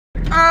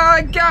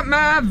I got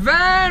my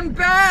van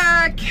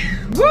back!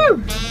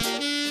 Woo!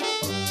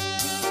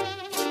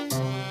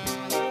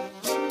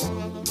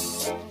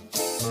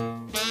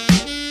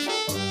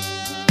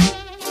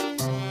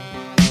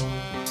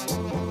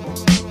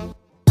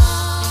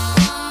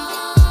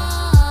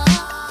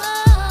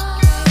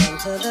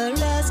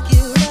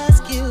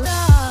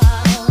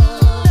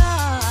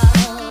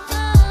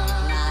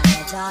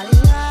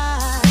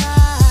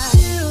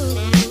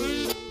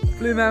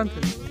 Blue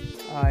Mountains.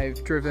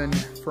 I've driven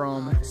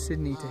from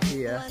Sydney to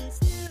here.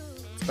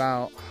 It's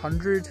about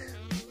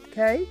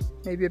 100k,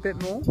 maybe a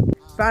bit more.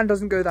 Van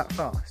doesn't go that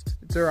fast.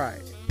 It's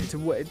alright.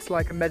 It's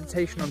like a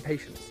meditation on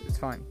patience. It's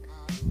fine.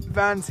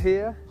 Van's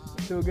here.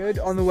 It's all good.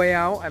 On the way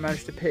out, I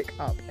managed to pick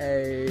up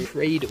a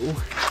cradle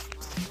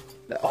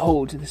that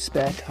holds the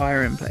spare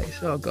tyre in place.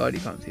 Oh god, you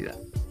can't see that.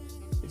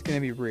 It's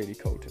gonna be really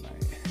cold tonight.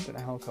 I don't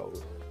know how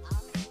cold.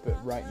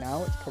 But right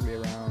now, it's probably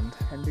around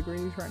 10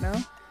 degrees right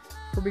now.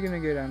 Probably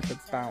going to go down to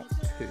about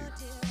 2.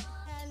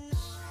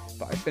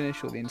 But I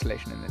finished all the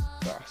insulation in the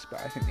bus,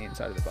 but I think the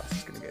inside of the bus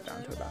is going to go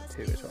down to about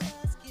 2 as well.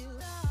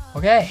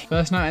 Okay,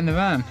 first night in the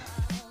van.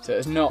 So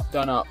it's not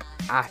done up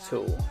at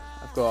all.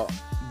 I've got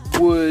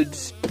wood,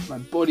 my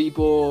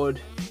bodyboard,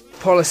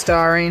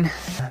 polystyrene,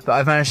 but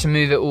I've managed to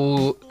move it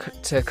all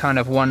to kind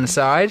of one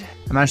side.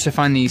 I managed to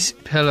find these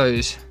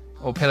pillows,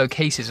 or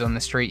pillowcases on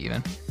the street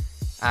even.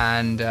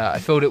 And I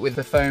filled it with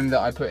the foam that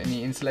I put in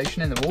the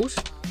insulation in the walls.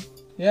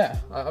 Yeah,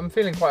 I'm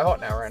feeling quite hot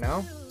now right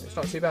now. It's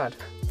not too bad.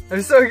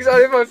 I'm so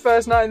excited for my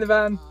first night in the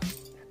van.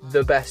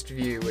 The best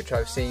view which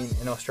I've seen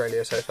in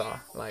Australia so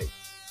far. Like,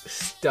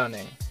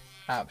 stunning.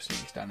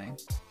 Absolutely stunning.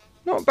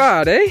 Not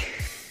bad, eh?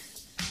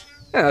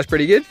 Yeah, that's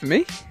pretty good for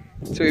me.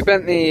 So we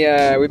bent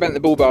the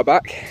bull bar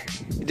back.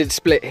 We did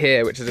split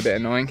here, which is a bit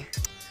annoying.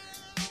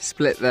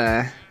 Split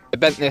there. I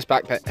bent this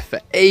back for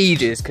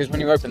ages, because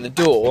when you open the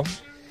door,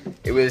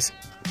 it was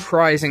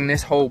prizing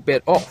this whole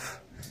bit off.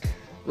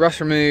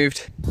 Rust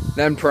removed,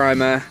 then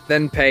primer,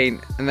 then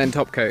paint, and then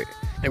top coat.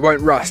 It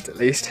won't rust, at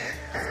least.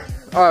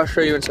 Oh, I'll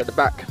show you inside the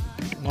back.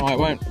 No, it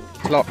won't.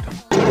 It's locked.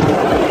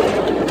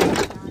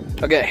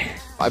 Okay,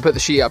 I put the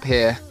sheet up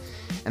here,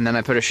 and then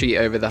I put a sheet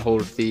over the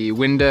whole of the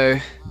window.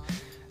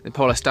 The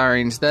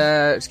polystyrene's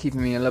there. It's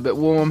keeping me a little bit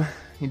warm.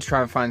 Need to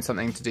try and find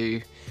something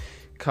to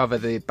cover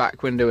the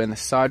back window and the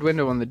side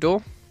window on the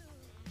door.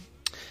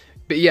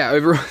 But yeah,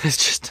 overall, there's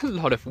just a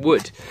lot of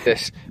wood.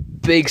 This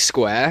big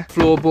square,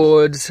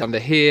 floorboards under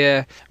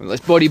here,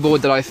 this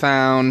bodyboard that I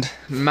found,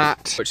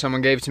 mat, which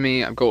someone gave to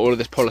me. I've got all of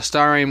this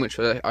polystyrene, which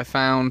I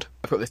found.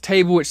 I've got this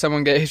table, which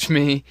someone gave to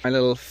me, my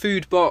little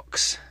food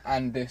box,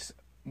 and this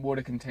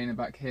water container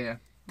back here.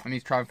 I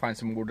need to try and find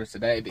some water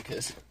today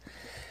because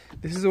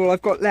this is all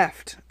I've got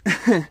left.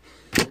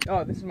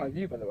 Oh, this is my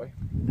view, by the way.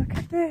 Look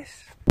at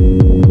this.